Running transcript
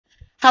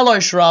Hello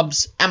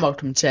shrubs, and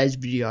welcome to today's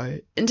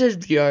video. In today's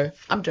video,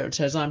 I'm doing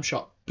today's item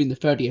shop, being the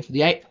 30th of the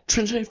 8th,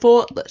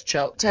 2024. Let's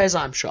check out today's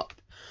item shop.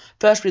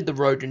 First with the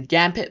Rodent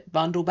Gambit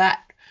bundle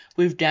back,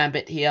 with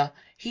Gambit here.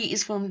 He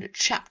is from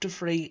Chapter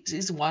 3,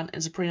 Season 1, and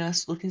it's a pretty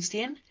nice looking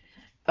skin.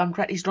 If I'm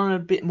correct, he's gotten a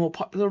bit more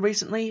popular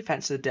recently,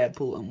 thanks to the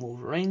Deadpool and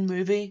Wolverine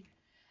movie.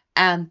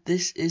 And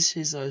this is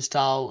his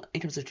style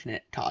in terms of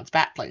genetic cards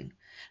backbling.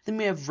 Then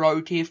we have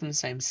Rogue here from the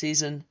same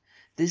season.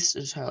 This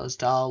is her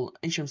style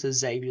in terms of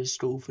Xavier's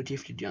School for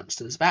Gifted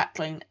Youngsters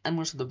backbling, and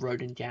also the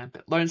Rodent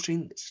Gambit Lone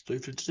String that's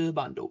exclusive to the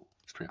bundle.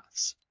 It's pretty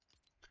nice.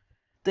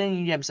 Then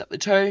you jump up the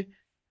two.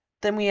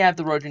 Then we have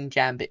the Rodent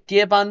Gambit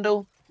Gear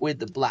Bundle with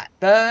the Black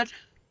Bird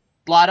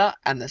glider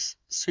and the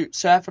Suit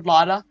Surfer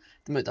glider.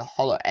 Then with the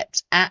Hollow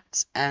Epps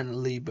axe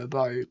and Libra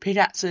Bow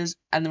pickaxes,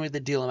 and then with the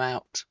Deal 'em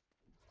Out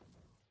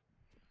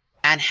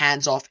and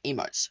Hands Off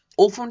emotes.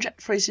 All from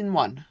Chapter 3 Season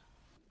 1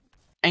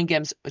 and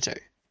Games up the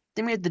 2.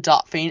 Then we have the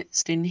Dark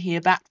Phoenix in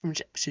here back from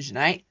Season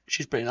 8.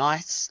 She's pretty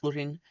nice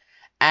looking.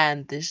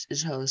 And this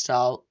is her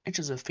style in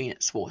terms of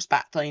Phoenix Force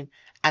backbling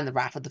and the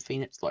Wrath of the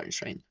Phoenix loading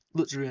screen.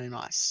 Looks really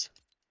nice.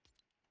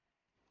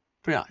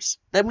 Pretty nice.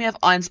 Then we have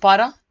Iron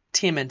Spider,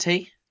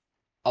 TMNT,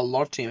 a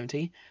lot of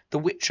TMNT, The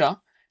Witcher,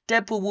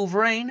 Deadpool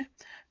Wolverine,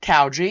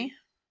 Tauji,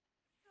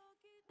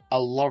 a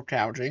lot of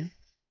Tauji,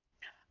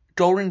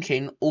 Golden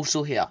King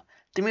also here.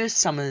 Then we have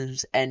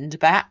Summer's End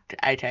back,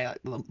 aka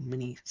like the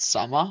mini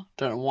summer.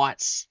 Don't know why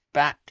it's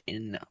back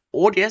in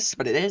August,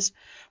 but it is.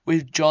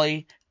 With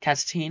Jolly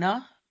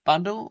Castatina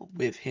bundle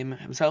with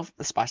himself,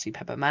 the Spicy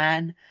Pepper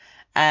Man.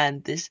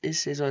 And this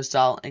is his own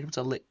style, and it comes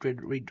a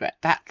liquid redirect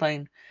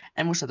backplane.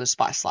 And also the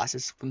Spice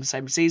Slices from the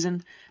same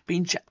season,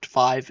 being Chapter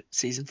 5,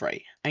 Season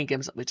 3. And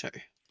Games up with 2.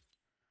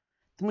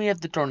 Then we have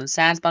the Dawn and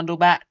Sands bundle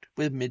back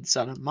with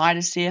Midsummer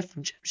Midas here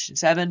from Chapter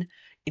 7.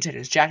 You take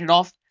his jacket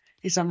off,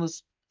 his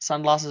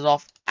sunglasses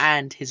off,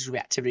 and his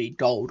reactivity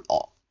gold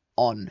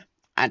on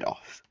and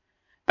off.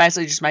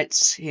 Basically just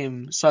makes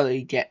him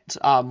slowly get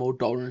more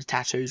gold on his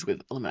tattoos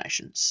with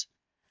eliminations.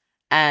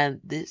 And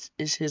this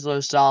is his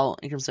low style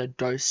in terms of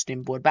Dose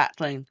Stimboard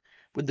backbling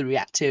with the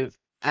reactive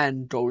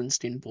and golden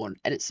Stimboard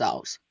edit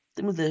styles.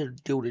 Then with the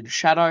Gilded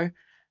Shadow,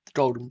 the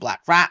Golden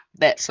Black Rat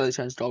that slowly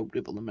turns gold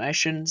with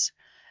eliminations,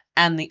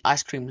 and the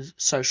Ice Cream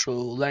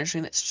Social loading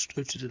screen that's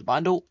exclusive to the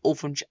bundle, all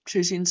from Chapter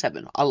 2 Season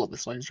 7. I love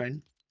this loading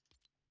screen.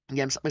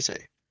 Games up with 2.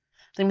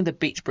 Then with the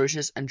Beach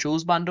Brutus and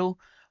Jules bundle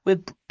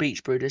with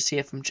Beach Brutus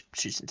here from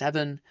Chapter 2 Season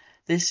 7.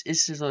 This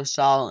is his low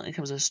style and it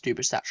comes with a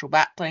Stupid Satchel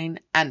backplane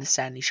and the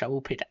Sandy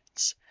Shovel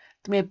pickaxe.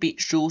 Then we have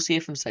Beach Jules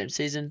here from the same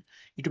season.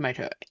 You can make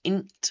her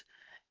inked,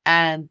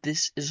 and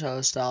this is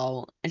her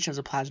style in terms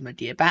of Plasma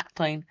Deer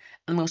backplane.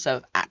 And we also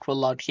have Aqua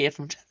Lod here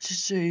from Chapter 2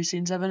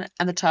 Season 7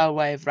 and the Tail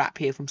Wave Wrap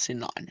here from Season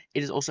 9.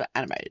 It is also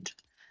animated.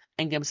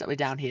 And games up way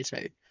down here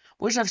too.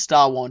 We also have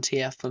Star Wars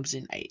here from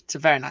Season 8. It's a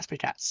very nice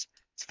pickaxe.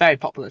 It's very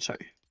popular too.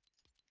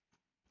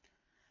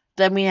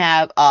 Then we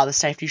have the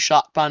Safety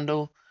Shot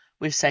bundle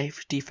with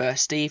Safety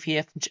First Steve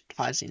here from Chapter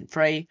 5 Season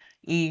 3.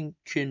 You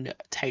can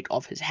take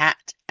off his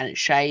hat and his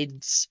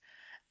shades.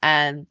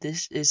 And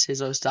this is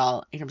his own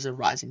style in terms of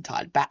Rising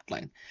Tide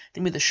backbling.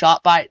 Then with the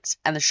Sharp Bites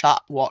and the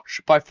Sharp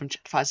Watch, both from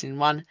Chapter 5 Season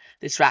 1.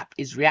 This wrap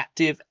is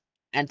reactive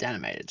and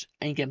animated.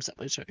 And games up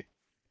with 2.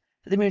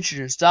 Then we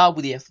introduce Star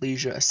with the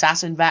Athleisure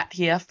Assassin Vat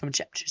here from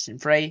Chapter 2 Season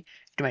 3. You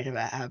can make it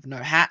have no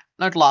hat,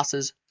 no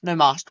glasses, no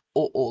mask,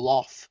 or all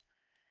off.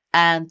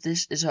 And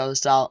this is her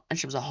style, and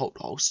she was a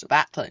holster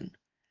backbling.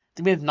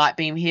 Then we have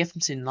Nightbeam here from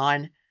Season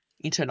 9.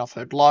 You can turn off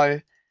her glow,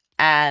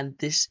 and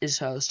this is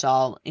her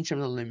style in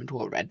terms of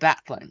Illuminator red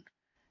backbling.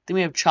 Then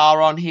we have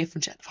Charon here from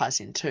Chapter 5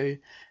 Season 2.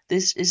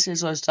 This is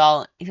his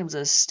style in terms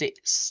of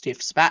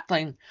Stiff's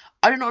backbling.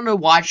 I do not know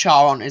why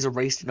Charon is a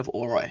reskin of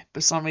Oro, but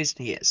for some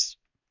reason he is.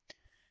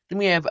 Then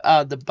we have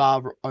the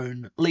Barber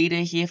Own Leader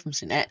here from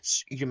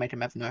Sinets. You can make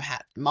him have no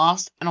hat,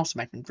 mask, and also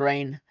make him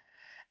green.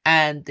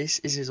 And this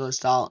is his other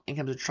style in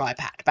terms of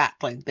tri-packed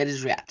backbling that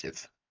is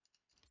reactive.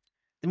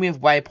 Then we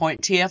have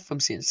Waypoint here from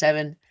Season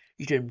 7.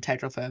 You can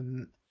take off her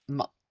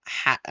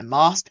hat and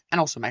mask, and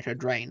also make her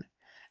green.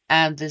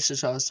 And this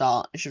is her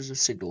style in terms of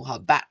Signal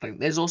Hub backbling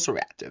that is also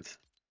reactive.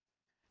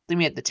 Then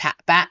we have the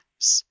Tap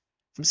Bats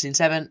from Season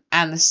 7,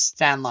 and the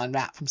Standline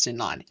Wrap from Season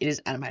 9. It is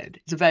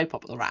animated. It's a very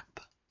popular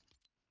wrap.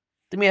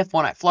 Then we have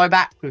Fortnite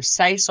Flowback with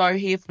Say So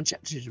here from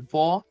Chapter 2 Season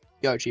 4,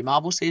 the OG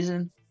Marvel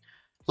season.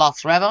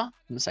 Last Forever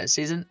from the same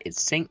season,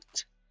 it's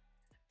synced.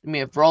 Then we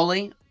have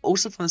Broly,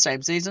 also from the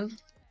same season.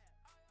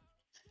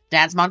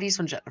 Dance Monkeys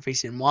from Chapter 3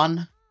 Season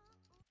 1.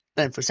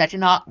 Then for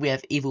Second Heart, we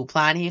have Evil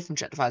Plan here from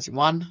Chapter 5 Season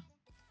 1.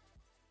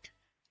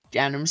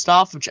 Gangnam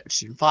Star from Chapter 2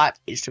 Season 5,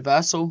 it's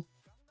Traversal.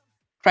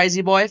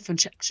 Crazy Boy from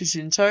Chapter 2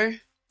 Season 2,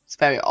 it's a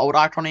very old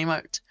icon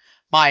emote.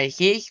 Maya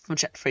here from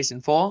Chapter 3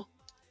 Season 4.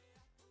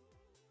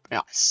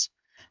 Very nice.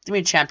 Then we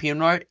have Champion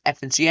Road,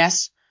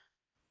 FNCS,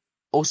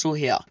 also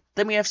here.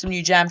 Then we have some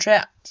new jam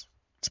tracks.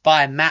 It's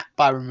by Matt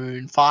by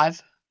Ramon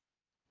 5.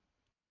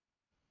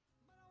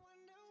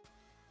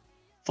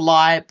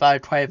 Fly by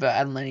Quaver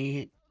and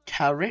Lenny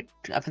Calrick.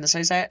 I think that's how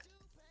you say it.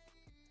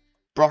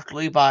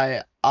 Broccoli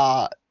by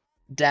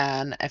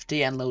Dan,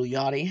 FD, and Lil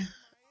Yachty.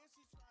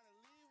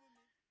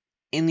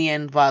 In the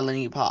End by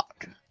Linkin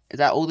Park. Is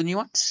that all the new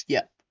ones?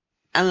 Yep.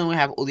 And then we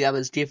have all the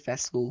others, Deer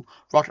Festival,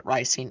 Rocket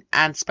Racing,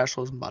 and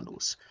specials and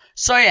bundles.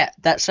 So yeah,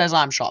 that says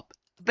I'm Shop.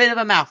 A bit of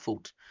a mouthful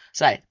to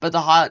say, but the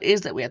highlight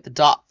is that we have the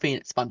Dark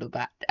Phoenix bundle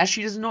back, as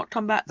she does not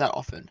come back that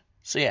often.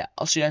 So yeah,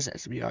 I'll see you guys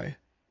next video.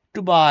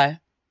 Goodbye.